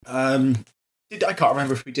I can't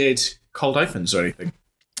remember if we did cold opens or anything.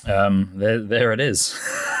 There it is.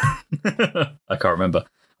 I can't remember.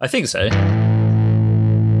 I think so.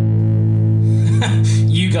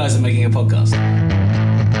 You guys are making a podcast.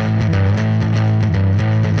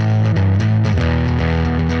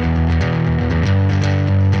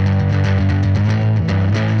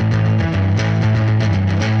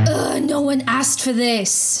 No one asked for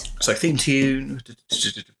this. So theme tune.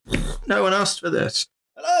 No one asked for this.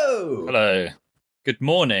 Hello. Hello. Good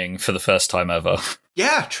morning for the first time ever.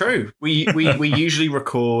 Yeah, true. We usually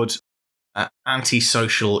record at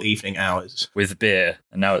antisocial evening hours with beer,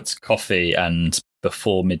 and now it's coffee and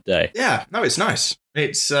before midday. Yeah, no, it's nice.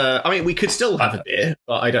 It's. I mean, we could still have a beer,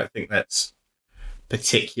 but I don't think that's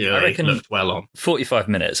particularly looked well on. 45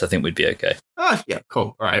 minutes, I think we'd be okay. Ah, yeah,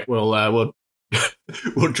 cool. All right, we'll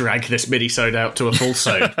we'll drag this Minisode out to a full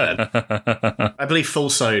sode then. I believe full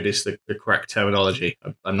sode is the correct terminology.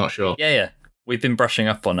 I'm not sure. Yeah. We've been brushing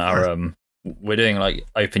up on our we're doing like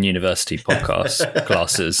open university podcast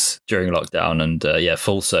classes during lockdown, and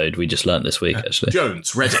full sode we just learnt this week actually.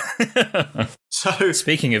 Jones read it. So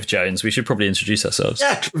speaking of Jones, we should probably introduce ourselves.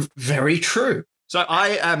 Yeah, very true. So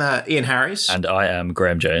I am Ian Harris. And I am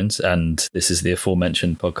Graham Jones, and this is the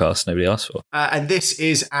aforementioned podcast nobody asked for. And this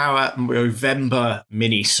is our Movember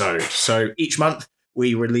Minisode. So each month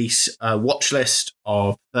we release a watch list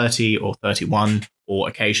of 30 or 31 or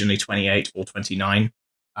occasionally 28 or 29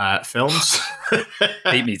 films.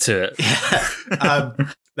 Beat me to it.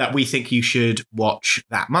 That we think you should watch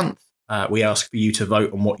that month. We ask for you to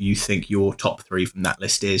vote on what you think your top 3 from that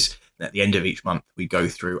list is. And at the end of each month, we go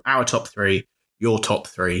through our top 3, your top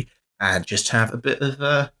 3, and just have a bit of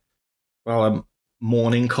a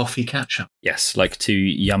morning coffee catch-up. Yes, like 2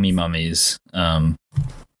 yummy mummies.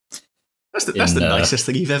 That's the nicest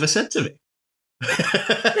thing you've ever said to me.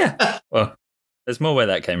 Yeah. Well, there's more where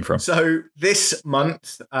that came from. So this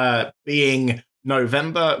month, being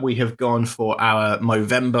November, we have gone for our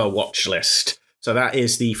Movember watch list. So that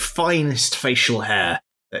is the finest facial hair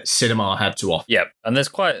that cinema had to offer. Yeah, and there's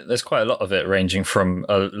quite a lot of it, ranging from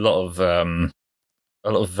a lot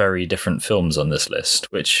of very different films on this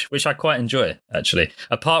list, which I quite enjoy actually.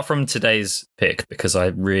 Apart from today's pick, because I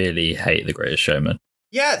really hate The Greatest Showman.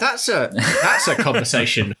 Yeah, that's a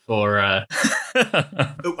conversation for.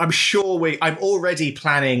 I'm sure I'm already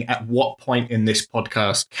planning at what point in this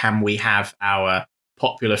podcast can we have our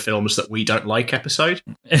popular films that we don't like episode,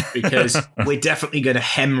 because we're definitely going to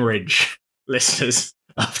hemorrhage listeners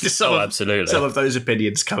after some of those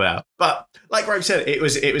opinions come out. But like Rob said, it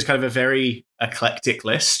was kind of a very eclectic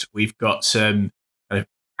list. We've got some kind of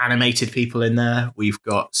animated people in there. We've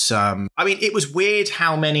got some. I mean, it was weird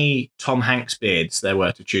how many Tom Hanks beards there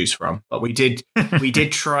were to choose from, but we did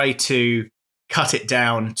try to cut it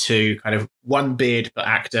down to kind of one beard per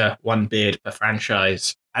actor, one beard per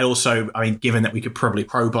franchise. And also, I mean, given that we could probably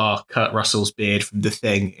crowbar Kurt Russell's beard from The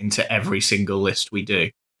Thing into every single list we do,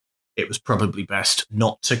 it was probably best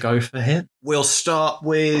not to go for him. We'll start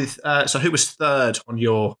with, so who was third on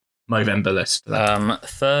your Movember list?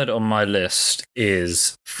 Third on my list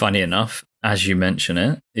is, funny enough, as you mention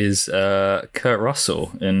it, is Kurt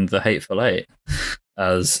Russell in The Hateful Eight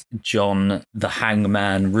as John the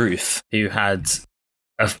Hangman Ruth, who had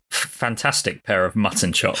a fantastic pair of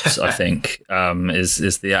mutton chops, I think, is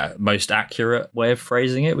the most accurate way of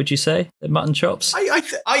phrasing it, would you say? The mutton chops? I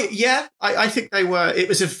think they were. It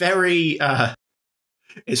was a very,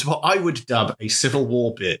 it's what I would dub a Civil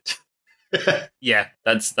War bit. Yeah,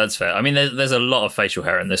 that's fair. I mean, there's a lot of facial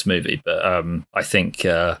hair in this movie, but I think,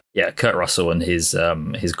 Kurt Russell and his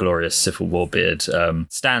glorious Civil War beard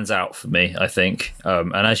stands out for me, I think.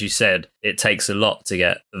 And as you said, it takes a lot to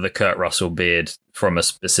get the Kurt Russell beard from a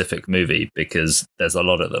specific movie, because there's a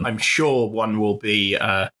lot of them. I'm sure one will be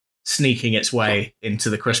sneaking its way into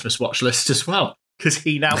the Christmas watch list as well, because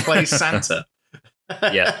he now plays Santa.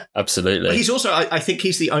 Yeah, absolutely. But he's also, I think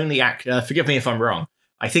he's the only actor, forgive me if I'm wrong,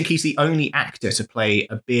 I think he's the only actor to play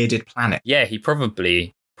a bearded planet. Yeah, he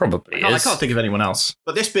probably is. I can't think of anyone else.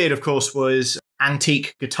 But this beard, of course, was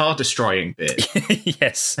antique guitar destroying beard.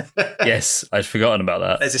 Yes, I'd forgotten about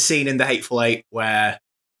that. There's a scene in The Hateful Eight where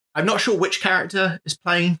I'm not sure which character is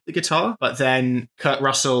playing the guitar, but then Kurt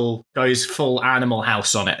Russell goes full Animal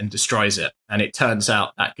House on it and destroys it. And it turns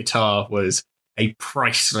out that guitar was a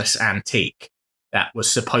priceless antique that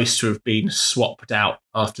was supposed to have been swapped out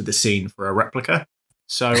after the scene for a replica.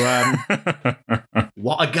 So,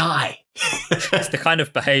 what a guy. It's the kind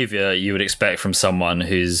of behaviour you would expect from someone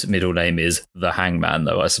whose middle name is the Hangman,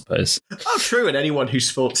 though, I suppose. Oh, true, and anyone who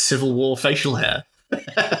sports Civil War facial hair.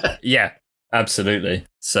 Yeah, absolutely.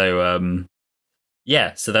 So,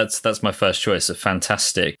 Yeah, so that's my first choice. A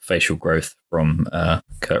fantastic facial growth from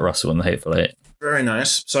Kurt Russell in The Hateful Eight. Very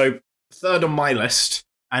nice. So third on my list,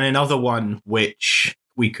 and another one which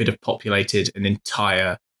we could have populated an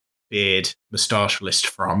entire beard moustache list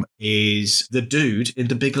from, is the dude in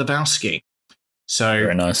The Big Lebowski. So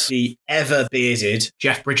Very nice. The ever bearded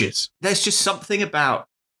Jeff Bridges. There's just something about.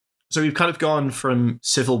 So we've kind of gone from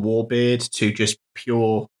Civil War beard to just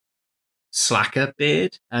pure slacker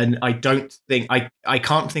beard, and I don't think I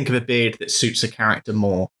can't think of a beard that suits a character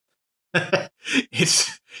more.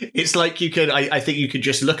 It's like you could. I think you could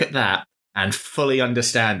just look at that and fully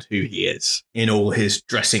understand who he is in all his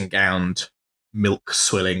dressing gowned, milk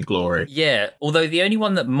swilling glory. Yeah, although the only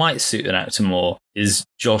one that might suit an actor more is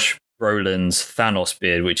Josh Brolin's Thanos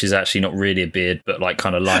beard, which is actually not really a beard, but like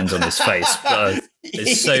kind of lines on his face. But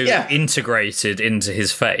it's so integrated into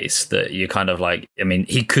his face that you kind of like, I mean,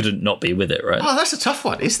 he couldn't not be with it, right? Oh, that's a tough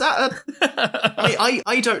one. Is that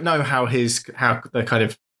I don't know how the kind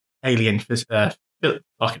of alien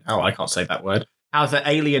fucking hell, I can't say that word. How the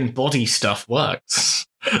alien body stuff works.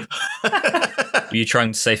 Are you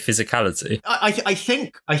trying to say physicality? I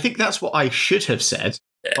think that's what I should have said.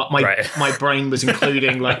 But my brain was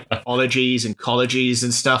including like ologies and collegies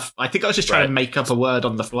and stuff. I think I was just trying to make up a word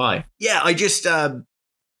on the fly. Yeah, I just I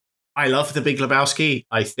love The Big Lebowski.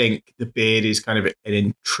 I think the beard is kind of an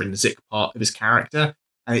intrinsic part of his character.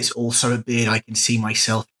 And it's also a beard I can see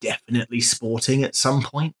myself definitely sporting at some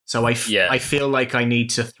point. So I feel like I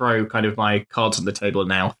need to throw kind of my cards on the table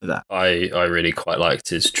now for that. I really quite liked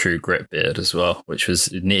his True Grit beard as well, which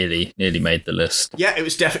was nearly made the list. Yeah, it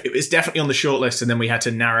was definitely on the short list, and then we had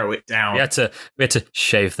to narrow it down. We had to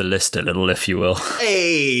shave the list a little, if you will.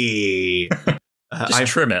 Hey, just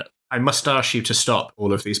trim it. I must ask you to stop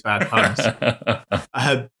all of these bad puns.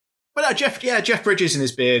 But Jeff Bridges and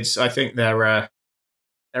his beards, I think they're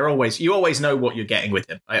always, you always know what you're getting with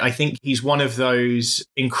him. I think he's one of those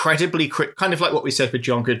incredibly, kind of like what we said with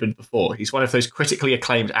John Goodman before. He's one of those critically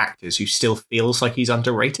acclaimed actors who still feels like he's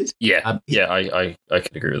underrated. Yeah, I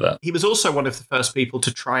can agree with that. He was also one of the first people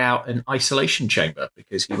to try out an isolation chamber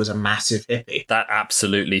because he was a massive hippie. That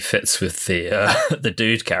absolutely fits with the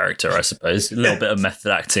dude character, I suppose. A little bit of method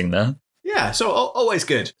acting there. Yeah, so always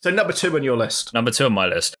good. So number 2 on your list. Number 2 on my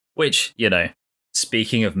list, which,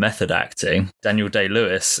 speaking of method acting, Daniel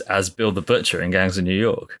Day-Lewis as Bill the Butcher in Gangs of New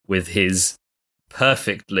York with his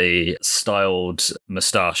perfectly styled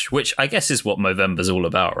moustache, which I guess is what Movember's all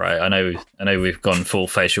about, right? I know we've gone full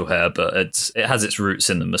facial hair, but it has its roots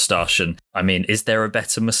in the moustache. And I mean, is there a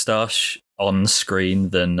better moustache on screen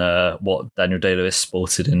than what Daniel Day-Lewis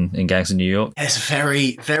sported in Gangs of New York? There's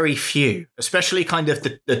very, very few, especially kind of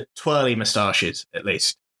the twirly moustaches, at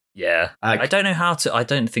least. Yeah, I don't know how to. I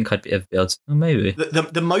don't think I'd ever be able to. Well, maybe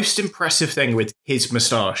the most impressive thing with his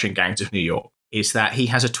moustache in Gangs of New York is that he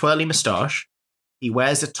has a twirly moustache. He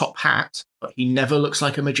wears a top hat, but he never looks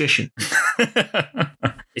like a magician.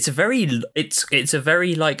 It's a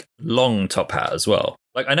very like long top hat as well.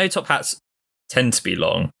 Like I know top hats tend to be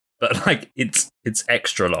long, but like it's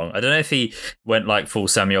extra long. I don't know if he went like full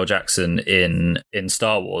Samuel Jackson in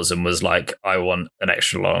Star Wars and was like, I want an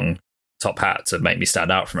extra long top hat to make me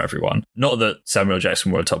stand out from everyone. Not that Samuel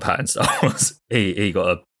Jackson wore a top hat in Star Wars. He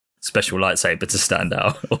got a special lightsaber to stand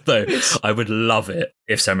out. Although I would love it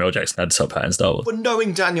if Samuel Jackson had a top hat in Star Wars. But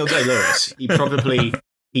knowing Daniel Day-Lewis,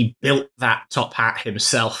 he built that top hat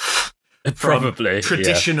himself. Probably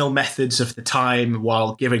traditional methods of the time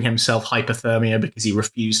while giving himself hypothermia because he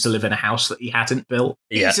refused to live in a house that he hadn't built.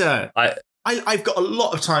 Yeah. I've got a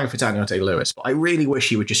lot of time for Daniel Day-Lewis, but I really wish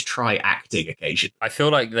he would just try acting occasionally. I feel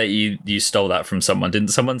like that you stole that from someone. Didn't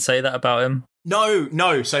someone say that about him?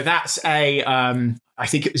 No. So that's I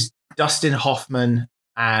think it was Dustin Hoffman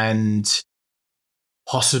and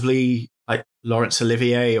possibly like Laurence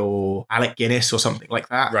Olivier or Alec Guinness or something like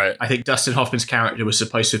that. Right. I think Dustin Hoffman's character was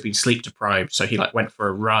supposed to have been sleep deprived, so he like went for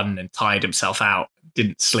a run and tired himself out,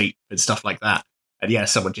 didn't sleep and stuff like that. And yeah,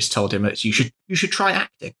 someone just told him that you should try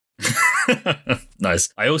acting. Nice.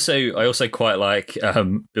 I also quite like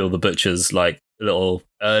Bill the Butcher's like little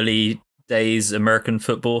early days American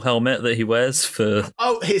football helmet that he wears for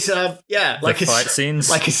his like his fight scenes,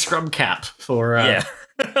 like his scrum cap for yeah.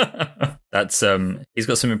 That's he's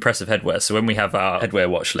got some impressive headwear. So when we have our headwear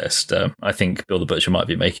watch list, I think Bill the Butcher might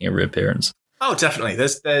be making a reappearance. Oh, definitely.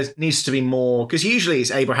 There needs to be more because usually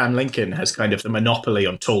it's Abraham Lincoln has kind of the monopoly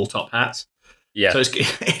on tall top hats. Yeah. So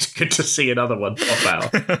it's good to see another one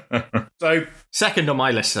pop out. So second on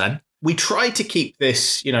my list then, we tried to keep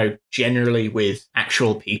this, generally with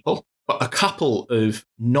actual people, but a couple of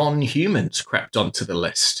non-humans crept onto the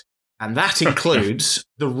list. And that includes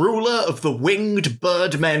the ruler of the winged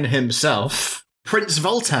birdmen himself, Prince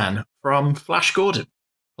Voltan from Flash Gordon,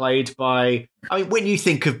 played by. I mean, when you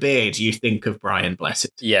think of beard, you think of Brian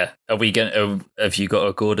Blessed. Yeah. Are we going? Have you got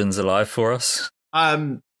a Gordon's Alive for us?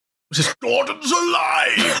 Just Gordon's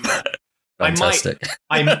alive. Fantastic.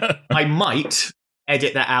 I might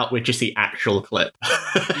edit that out with just the actual clip.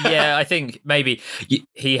 Yeah, I think maybe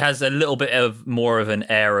he has a little bit of more of an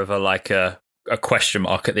air of a question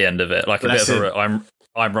mark at the end of it, like Bless a bit of a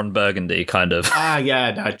I'm Ron Burgundy kind of.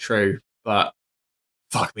 Yeah, no, true. But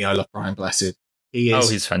fuck me, I love Brian Blessed.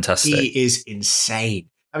 He's fantastic. He is insane.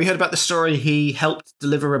 Have you heard about the story? He helped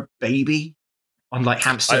deliver a baby on like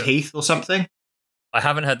Hampstead Heath or something. I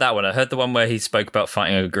haven't heard that one. I heard the one where he spoke about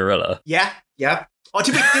fighting a gorilla. Yeah. Oh,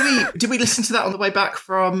 did we listen to that on the way back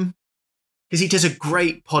from? Because he does a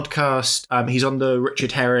great podcast. He's on the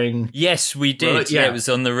Richard Herring. Yes, we did. Right? Yeah, it was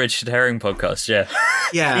on the Richard Herring podcast. Yeah,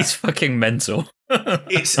 yeah. He's fucking mental.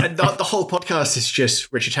 The whole podcast is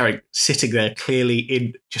just Richard Herring sitting there, clearly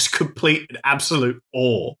in just complete and absolute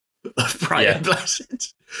awe of Brian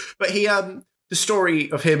Blessed. But the story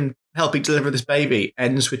of him helping deliver this baby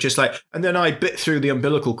ends with just like, and then I bit through the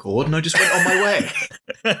umbilical cord and I just went on my way.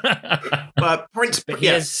 But Prince, he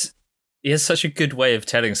has such a good way of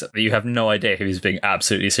telling something that you have no idea if he's being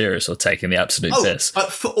absolutely serious or taking the absolute piss.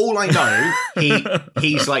 For all I know,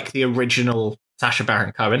 he's like the original Sacha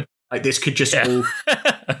Baron Cohen. Like this could just all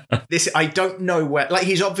this. I don't know where. Like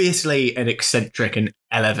he's obviously an eccentric and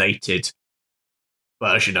elevated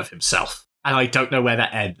version of himself, and I don't know where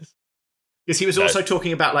that ends. Because he was also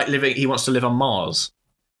talking about like he wants to live on Mars.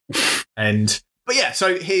 But yeah,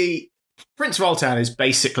 so Prince Voltan is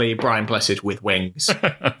basically Brian Blessed with wings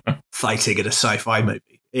fighting in a sci-fi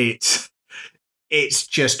movie. It's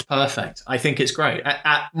just perfect. I think it's great.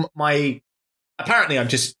 Apparently I'm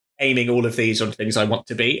just aiming all of these on things I want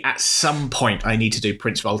to be. At some point I need to do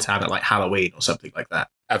Prince Voltan at like Halloween or something like that.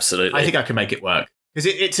 Absolutely. I think I can make it work.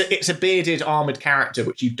 Because it's a bearded armoured character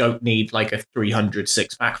which you don't need like a 300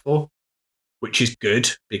 six-pack for. Which is good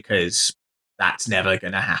because that's never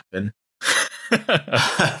going to happen.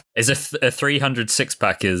 Is a 300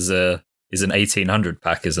 six-pack is an 1800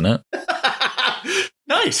 pack, isn't it?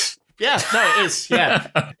 Nice. Yeah, no, it is. Yeah,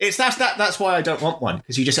 that's why I don't want one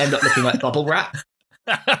because you just end up looking like bubble wrap.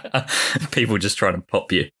 People just trying to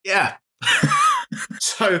pop you. Yeah.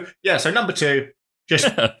 So number 2,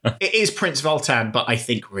 just it is Prince Voltan, but I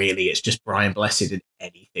think really it's just Brian Blessed in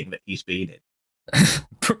anything that he's been in.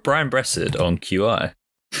 Brian Blessed on QI.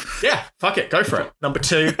 Yeah, fuck it, go for it. Number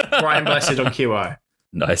 2, Brian Blessed on QI.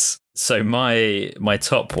 Nice. So my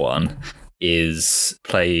top one is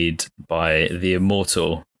played by the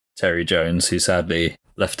immortal Terry Jones, who sadly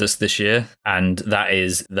left us this year, and that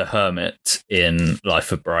is the Hermit in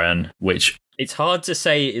Life of Brian, which it's hard to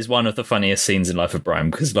say is one of the funniest scenes in Life of Brian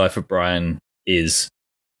because Life of Brian is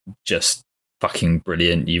just fucking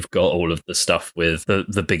brilliant. You've got all of the stuff with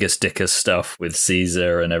the biggest dickest stuff with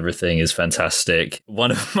Caesar and everything is fantastic.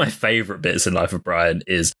 One of my favourite bits in Life of Brian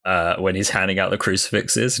is when he's handing out the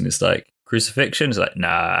crucifixes and it's like, crucifixion? He's like,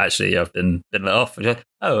 nah, actually I've been let off. He's like,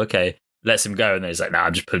 oh, okay. Lets him go and then he's like, nah,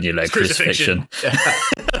 I'm just pulling your leg. Crucifixion.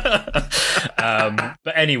 But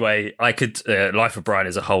anyway, I could Life of Brian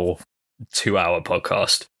is a whole 2-hour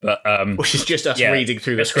podcast, but which is just us reading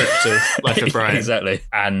through the script of Life of Brian. Exactly.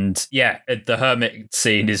 And yeah, the hermit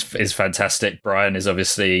scene is fantastic. Brian is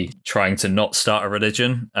obviously trying to not start a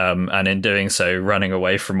religion, and in doing so running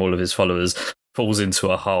away from all of his followers, falls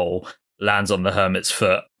into a hole, lands on the hermit's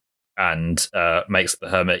foot, and makes the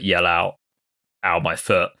hermit yell out, "Ow, my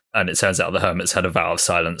foot." And it turns out the hermit's had a vow of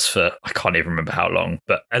silence for, I can't even remember how long,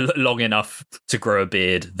 but long enough to grow a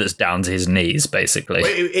beard that's down to his knees, basically.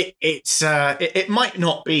 It might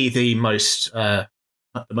not be the most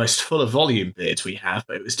full of volume beards we have,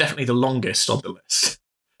 but it was definitely the longest on the list.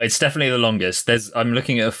 It's definitely the longest. I'm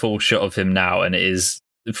looking at a full shot of him now, and it is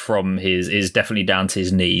is definitely down to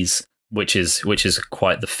his knees, which is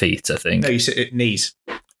quite the feat, I think. No, you said knees.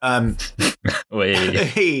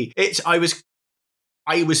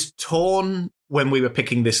 I was torn when we were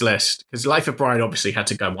picking this list because Life of Brian obviously had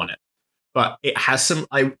to go on it, but it has some.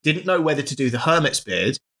 I didn't know whether to do the hermit's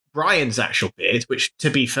beard, Brian's actual beard, which, to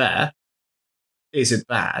be fair, isn't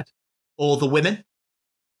bad, or the women.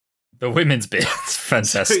 The women's beards,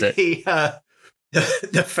 fantastic. So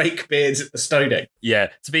the fake beards at the stoning. Yeah,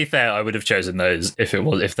 to be fair, I would have chosen those if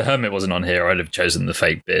the hermit wasn't on here. I'd have chosen the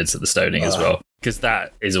fake beards at the stoning as well because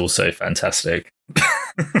that is also fantastic.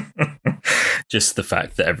 Just the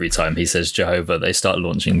fact that every time he says Jehovah, they start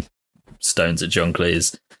launching stones at John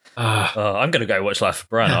Cleese. I'm going to go watch Life of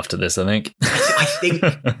Brian after this, I think.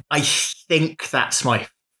 I think that's my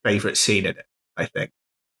favourite scene in it, I think.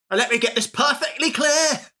 And let me get this perfectly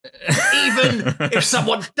clear, even if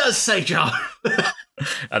someone does say Jar.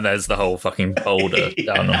 And there's the whole fucking boulder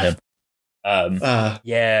down on him.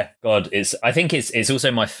 Yeah, God, I think it's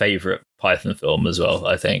also my favourite Python film as well,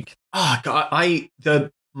 I think. God,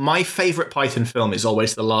 my favourite Python film is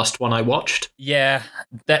always the last one I watched. Yeah,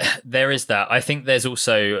 there is that. I think there's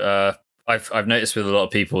also I've noticed with a lot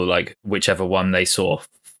of people, like whichever one they saw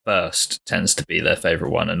first tends to be their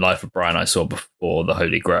favourite one, and Life of Brian I saw before The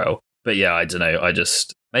Holy Grail. But yeah, I don't know,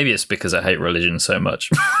 maybe it's because I hate religion so much.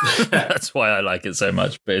 That's why I like it so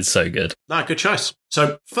much, but it's so good. No, good choice.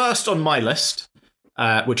 So first on my list,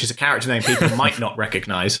 which is a character name people might not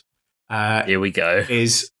recognise, here we go,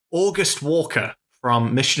 is August Walker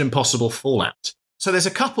from Mission Impossible Fallout. So there's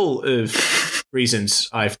a couple of reasons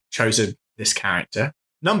I've chosen this character.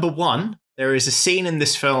 Number one, there is a scene in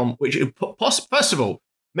this film which, first of all,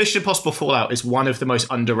 Mission Impossible Fallout is one of the most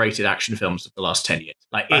underrated action films of the last 10 years.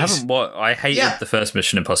 I hated the first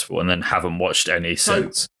Mission Impossible and then haven't watched any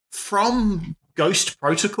since. From Ghost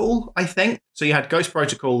Protocol, I think. So you had Ghost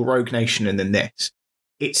Protocol, Rogue Nation, and then this.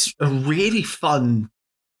 It's a really fun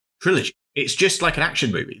trilogy. It's just like an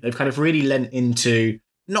action movie. They've kind of really lent into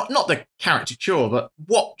not the caricature, but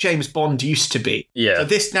what James Bond used to be. Yeah. So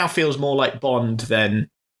this now feels more like Bond than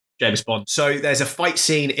James Bond. So there's a fight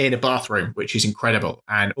scene in a bathroom, which is incredible.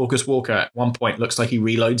 And August Walker at one point looks like he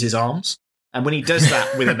reloads his arms. And when he does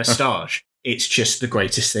that with a moustache, it's just the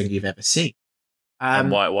greatest thing you've ever seen.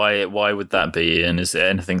 And why would that be, Ian? Is there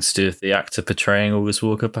anything to do with the actor portraying August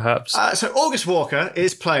Walker, perhaps? So August Walker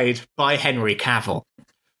is played by Henry Cavill.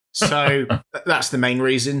 So that's the main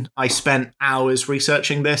reason. I spent hours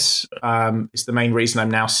researching this. It's the main reason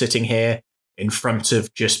I'm now sitting here in front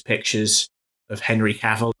of just pictures of Henry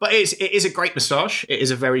Cavill. But it is a great moustache. It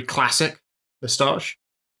is a very classic moustache.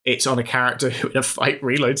 It's on a character who in a fight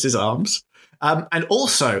reloads his arms. And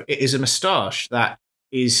also, it is a moustache that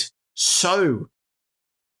is so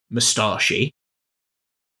moustachey,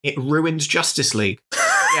 it ruins Justice League.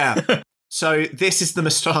 Yeah. So this is the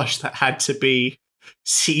moustache that had to be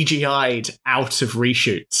CGI'd out of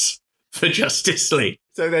reshoots for Justice League.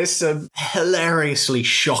 So there's some hilariously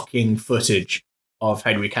shocking footage of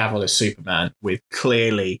Henry Cavill as Superman with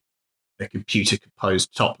clearly a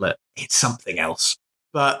computer-composed top lip. It's something else.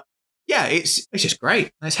 But yeah, it's just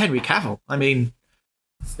great. It's Henry Cavill. I mean,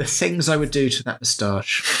 the things I would do to that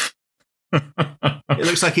moustache. It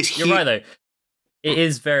looks like it's... You're right, though.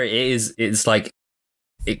 It's like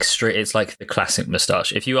extreme. It's like the classic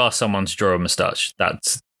moustache. If you ask someone to draw a moustache,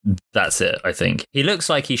 that's it, I think. He looks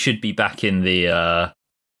like he should be back in the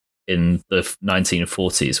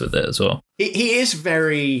 1940s with it as well. He is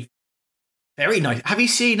very, very nice. Have you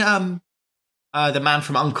seen The Man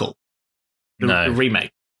from U.N.C.L.E.? The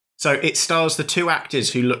remake. So it stars the two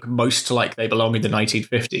actors who look most like they belong in the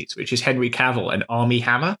 1950s, which is Henry Cavill and Armie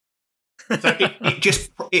Hammer. So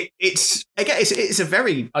it's a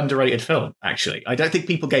very underrated film, actually. I don't think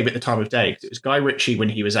people gave it the time of day because it was Guy Ritchie when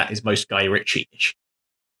he was at his most Guy Ritchie-ish.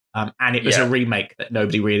 And it was a remake that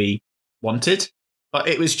nobody really wanted. But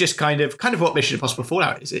it was just kind of what Mission Impossible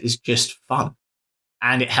Fallout is. It is just fun.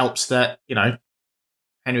 And it helps that,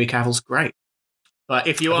 Henry Cavill's great. But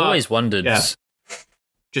if I've always wondered... Yeah,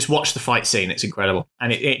 just watch the fight scene. It's incredible.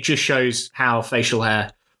 And it just shows how facial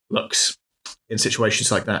hair looks in situations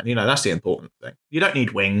like that. That's the important thing. You don't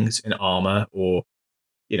need wings and armor or,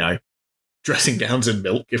 dressing gowns and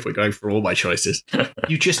milk if we're going for all my choices.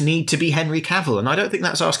 You just need to be Henry Cavill. And I don't think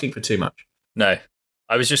that's asking for too much. No.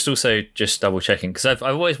 I was just double checking because I've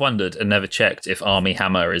always wondered and never checked if Armie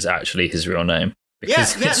Hammer is actually his real name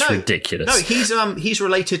because it's ridiculous. No, he's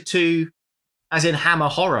related to, as in Hammer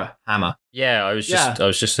Horror Hammer. Yeah, I was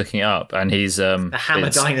just looking it up, and he's the Hammer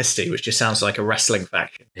Dynasty, which just sounds like a wrestling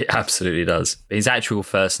faction. It absolutely does. His actual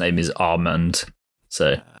first name is Armand.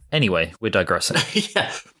 So anyway, we're digressing.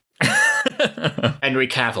 Yeah. Henry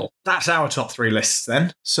Cavill. That's our top 3 lists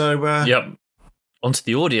then. So yep. On to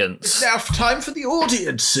the audience. It's now time for the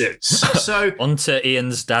audiences. So on to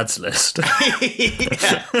Ian's dad's list.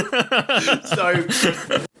 Yeah. So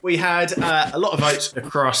we had a lot of votes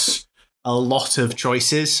across a lot of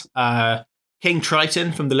choices. King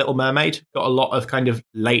Triton from The Little Mermaid got a lot of kind of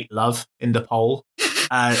late love in the poll.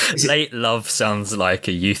 Late love sounds like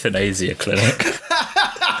a euthanasia clinic.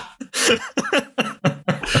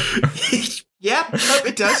 Yeah, no,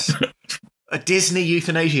 it does. A Disney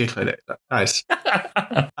euthanasia clinic. Nice.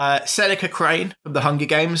 Seneca Crane from The Hunger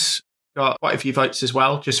Games got quite a few votes as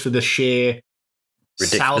well, just for the sheer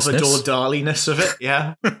Salvador Dali-ness of it.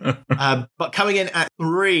 Yeah. But coming in at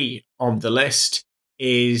 3 on the list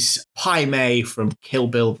is Pai Mei from Kill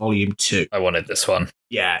Bill Volume 2. I wanted this one.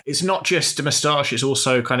 Yeah, it's not just a moustache, it's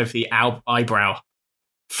also kind of the eyebrow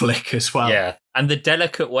flick as well. Yeah, and the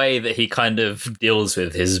delicate way that he kind of deals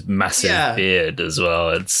with his massive beard as well.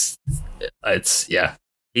 It's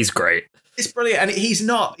he's great. It's brilliant, and he's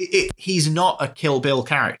not a Kill Bill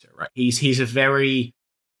character, right? He's a very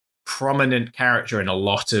prominent character in a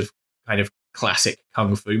lot of kind of classic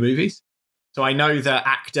kung fu movies. So I know the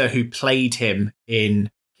actor who played him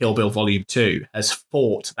in Kill Bill Volume 2 has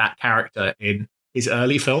fought that character in his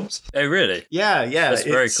early films. Oh, really? Yeah. That's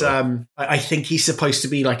very cool. I think he's supposed to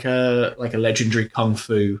be like a legendary kung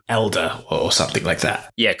fu elder or something like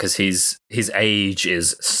that. Yeah, because his age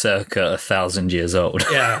is circa 1,000 years old.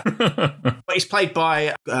 Yeah. But he's played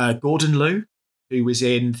by Gordon Liu, who was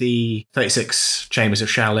in the 36 Chambers of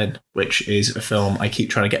Shaolin, which is a film I keep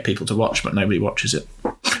trying to get people to watch, but nobody watches it.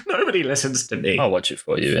 Nobody listens to me. I'll watch it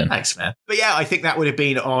for you, Ian. Thanks, man. But yeah, I think that would have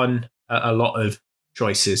been on a lot of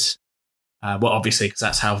choices. Well, obviously, because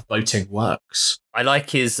that's how voting works. I like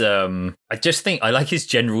his. I like his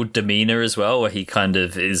general demeanor as well, where he kind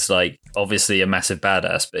of is like obviously a massive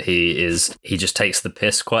badass, but he just takes the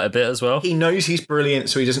piss quite a bit as well. He knows he's brilliant,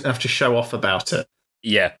 so he doesn't have to show off about it.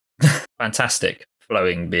 Yeah, fantastic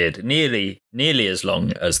flowing beard, nearly as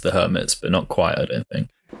long as the Hermit's, but not quite. I don't think.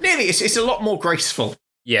 Nearly, it's a lot more graceful.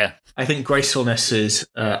 Yeah, I think gracefulness is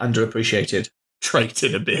underappreciated trait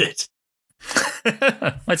in a beard.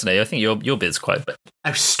 I don't know. I think your beard's quite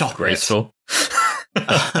stop graceful.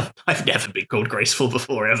 I've never been called graceful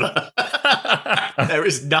before, ever. There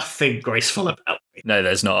is nothing graceful about me. No,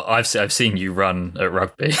 there's not. I've seen you run at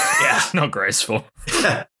rugby. Yeah, it's not graceful.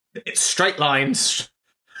 It's straight lines.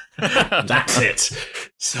 That's it.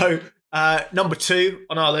 So, number 2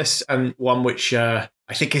 on our list, and one which I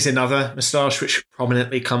think is another moustache which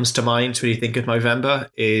prominently comes to mind when you think of Movember,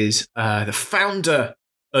 is the founder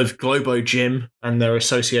of Globo Gym and their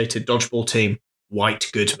associated dodgeball team, White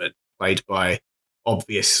Goodman, played by,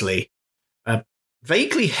 obviously,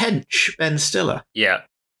 vaguely hench Ben Stiller. Yeah,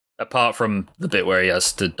 apart from the bit where he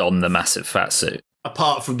has to don the massive fat suit.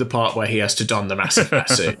 Apart from the part where he has to don the massive fat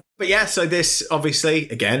suit. But yeah, so this, obviously,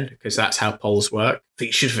 again, because that's how polls work,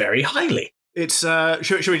 featured very highly. It's,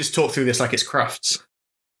 should we just talk through this like it's Crufts?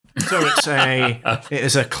 So it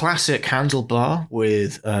is a classic handlebar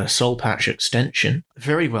with a soul patch extension.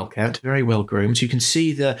 Very well kept, very well groomed. You can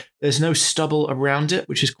see there's no stubble around it,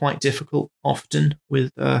 which is quite difficult often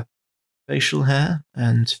with facial hair,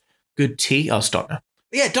 and good teeth. I'll stop now.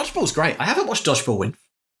 But yeah, Dodgeball's great. I haven't watched Dodgeball in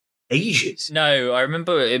ages. No, I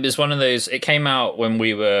remember it was one of those, it came out when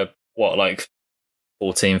we were,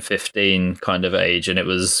 14, 15 kind of age, and it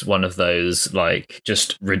was one of those like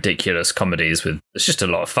just ridiculous comedies with, it's just a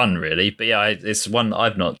lot of fun really. But yeah, it's one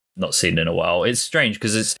I've not seen in a while. It's strange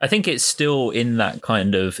because I think it's still in that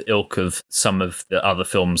kind of ilk of some of the other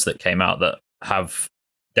films that came out that have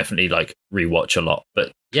definitely like rewatch a lot,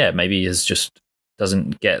 but yeah, maybe is just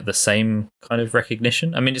doesn't get the same kind of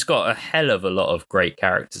recognition. I mean, it's got a hell of a lot of great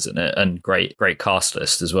characters in it and great cast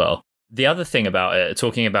list as well. The other thing about it,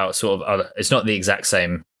 talking about sort of other, it's not the exact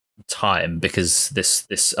same time because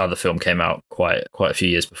this other film came out quite a few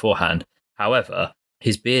years beforehand. However,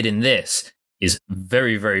 his beard in this is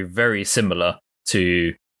very, very, very similar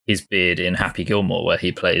to his beard in Happy Gilmore, where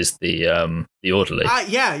he plays the orderly.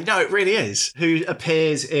 Yeah, it really is. Who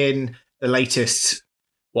appears in the latest,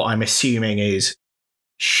 what I'm assuming is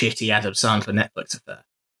shitty Adam Sandler Netflix affair,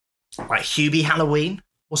 like Hubie Halloween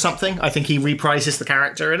or something. I think he reprises the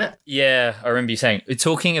character in it. Yeah, I remember you saying.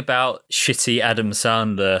 Talking about shitty Adam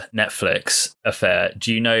Sandler Netflix affair,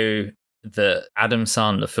 do you know that Adam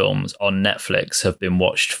Sandler films on Netflix have been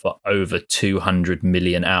watched for over 200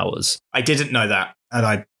 million hours? I didn't know that,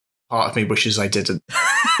 and part of me wishes I didn't.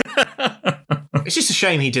 It's just a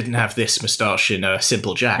shame he didn't have this moustache in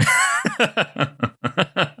Simple Jack.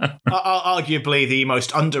 Arguably the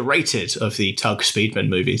most underrated of the Tug Speedman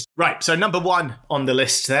movies. Right, so number 1 on the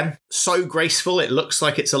list then. So graceful, it looks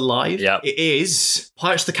like it's alive. Yep. It is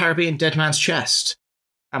Pirates of the Caribbean Dead Man's Chest.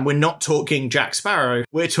 And we're not talking Jack Sparrow,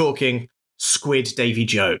 we're talking Squid Davy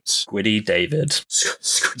Jones. Squiddy David.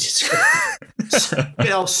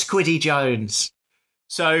 Good old Squiddy Jones.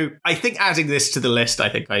 So I think adding this to the list, I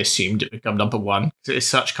assumed it would become number 1. It's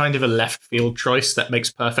such kind of a left field choice that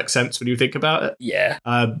makes perfect sense when you think about it. Yeah.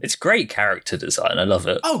 It's great character design. I love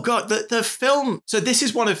it. Oh, God. The film. So this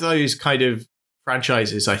is one of those kind of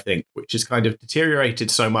franchises, I think, which has kind of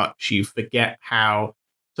deteriorated so much you forget how.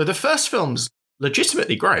 So the first film's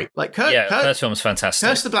legitimately great. Like first film's fantastic.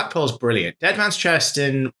 Curse of the Black Pearl's brilliant. Dead Man's Chest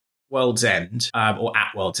in World's End, or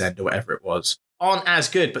at World's End, or whatever it was, aren't as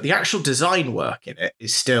good, but the actual design work in it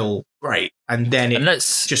is still great. And then it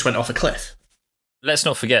just went off a cliff. Let's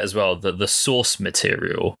not forget as well that the source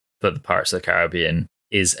material for the Pirates of the Caribbean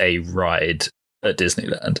is a ride at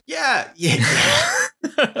Disneyland. Yeah.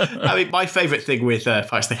 I mean, my favourite thing with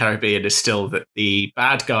Pirates of the Caribbean is still that the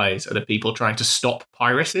bad guys are the people trying to stop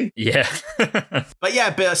piracy. Yeah.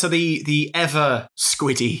 So the ever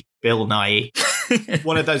squiddy Bill Nighy,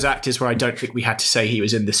 one of those actors where I don't think we had to say he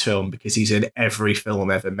was in this film because he's in every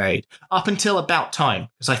film ever made. Up until About Time,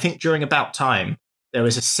 because I think during About Time, there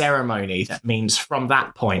was a ceremony that means from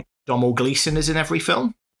that point, Domhnall Gleeson is in every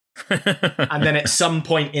film. And then at some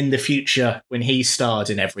point in the future, when he starred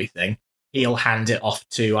in everything, he'll hand it off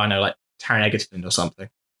to, I know, like Taron Egerton or something.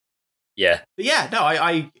 Yeah. But yeah, no,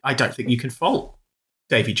 I don't think you can fault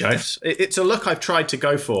Davy Jones. It's a look I've tried to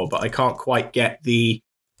go for, but I can't quite get the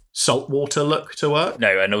saltwater look to work.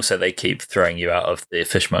 No, and also they keep throwing you out of the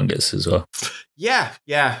fishmongers as well. Yeah.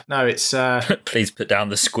 No, it's... Please put down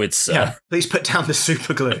the squids, sir. Yeah, please put down the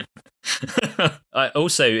super glue. I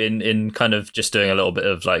also, in kind of just doing a little bit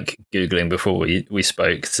of like Googling before we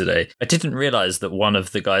spoke today, I didn't realise that one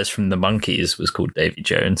of the guys from the Monkees was called Davy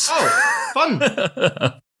Jones. Oh, fun.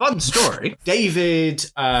 Fun story.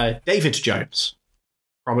 David Jones,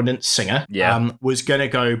 prominent singer, was going to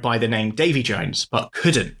go by the name Davy Jones, but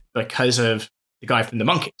couldn't because of the guy from the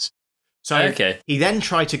Monkees. So he then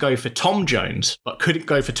tried to go for Tom Jones, but couldn't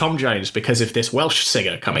go for Tom Jones because of this Welsh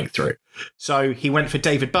singer coming through. So he went for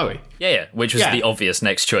David Bowie. Yeah, which was the obvious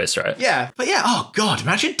next choice, right? Yeah, but oh God,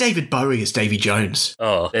 imagine David Bowie as Davy Jones.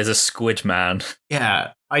 Oh, there's a squid man.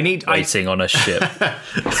 Yeah, waiting on a ship.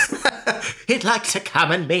 He'd like to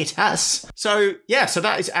come and meet us. So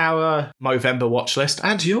that is our Movember watch list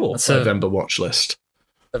and your Movember watch list.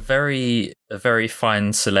 A very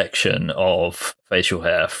fine selection of facial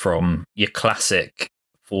hair, from your classic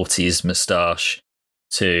 40s moustache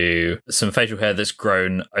to some facial hair that's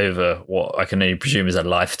grown over what I can only presume is a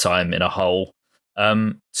lifetime in a hole,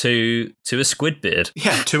 to a squid beard.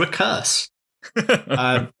 Yeah, to a curse.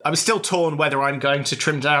 I'm still torn whether I'm going to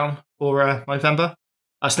trim down for Movember.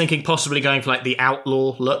 I was thinking possibly going for like the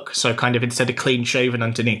outlaw look, so kind of instead of clean shaven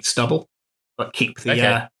underneath stubble, but keep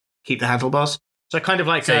the handlebars. So kind of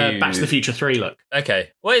like Back to the Future 3 look.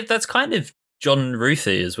 Okay. Well, that's kind of John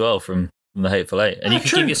Ruthie as well from The Hateful Eight. And you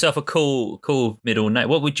can give yourself a cool middle name.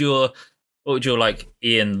 What would your like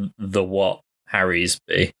Ian the What Harry's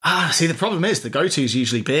be? See, the problem is the go-to's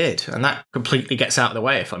usually beard, and that completely gets out of the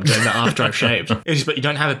way if I'm doing that after I've shaved. But you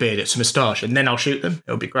don't have a beard, it's a moustache, and then I'll shoot them.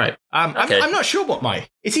 It'll be great. I'm not sure what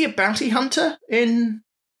is he a bounty hunter in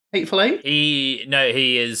Hateful Eight?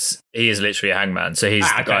 He is literally a hangman. So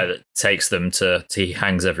he's the guy that takes them he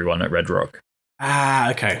hangs everyone at Red Rock.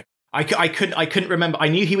 Okay. I couldn't remember. I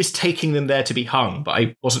knew he was taking them there to be hung, but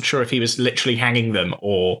I wasn't sure if he was literally hanging them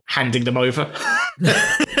or handing them over.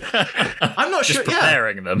 I'm not sure. Just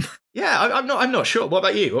preparing them. Yeah, I'm not sure. What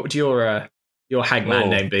about you? What would your hangman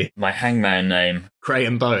name be? My hangman name,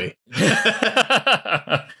 Graham Bowie.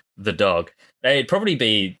 The dog. It'd probably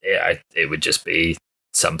be. It would just be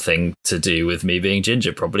something to do with me being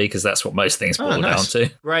ginger, probably, because that's what most things boil down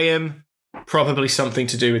to. Graham, probably something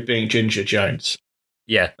to do with being Ginger Jones.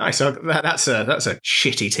 Yeah. Nice. So that's a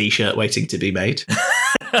shitty t-shirt waiting to be made.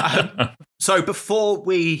 So before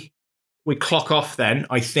we clock off then,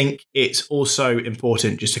 I think it's also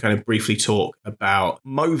important just to kind of briefly talk about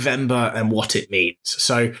Movember and what it means.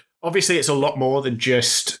 So obviously it's a lot more than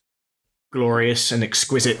just glorious and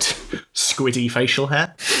exquisite squiddy facial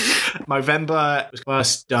hair. Movember was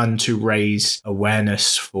first done to raise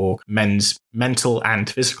awareness for men's mental and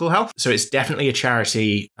physical health. So it's definitely a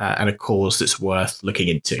charity and a cause that's worth looking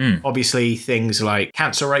into. Obviously, things like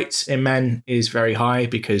cancer rates in men is very high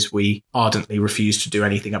because we ardently refuse to do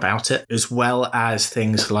anything about it, as well as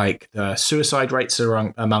things like the suicide rates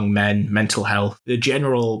among men, mental health, the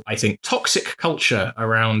general, I think, toxic culture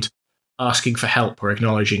around asking for help or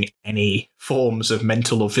acknowledging any forms of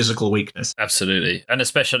mental or physical weakness. Absolutely. And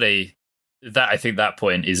especially that, I think that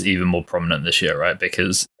point is even more prominent this year, right?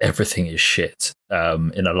 Because everything is shit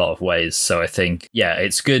in a lot of ways. So I think,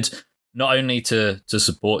 it's good not only to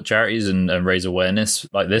support charities and raise awareness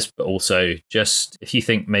like this, but also just if you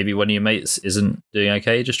think maybe one of your mates isn't doing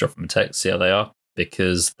okay, just drop them a text, see how they are,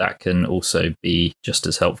 because that can also be just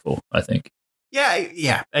as helpful, I think.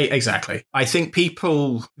 Yeah, exactly. I think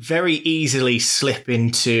people very easily slip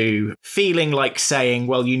into feeling like saying,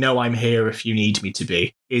 well, I'm here if you need me to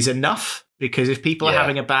be, is enough. Because if people are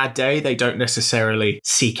having a bad day, they don't necessarily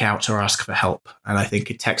seek out or ask for help. And I think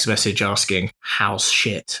a text message asking, how's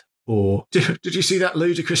shit? Or, did you see that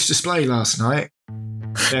ludicrous display last night?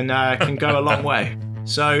 Then can go a long way.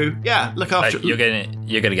 So yeah, look after. You're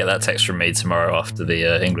gonna get that text from me tomorrow after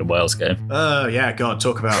the England Wales game. Oh yeah, God,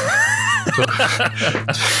 talk about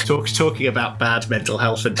talking about bad mental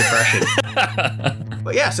health and depression.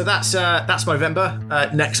 But yeah, so that's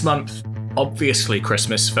Movember. Next month, obviously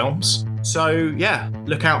Christmas films. So yeah,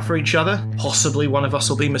 look out for each other. Possibly one of us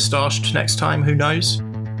will be moustached next time. Who knows?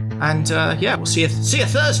 And yeah, we'll see you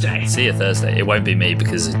Thursday. See you Thursday. It won't be me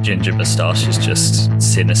because a ginger moustache is just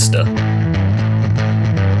sinister.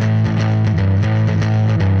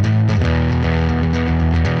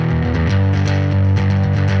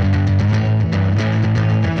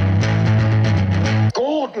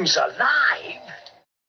 Gordon's alive!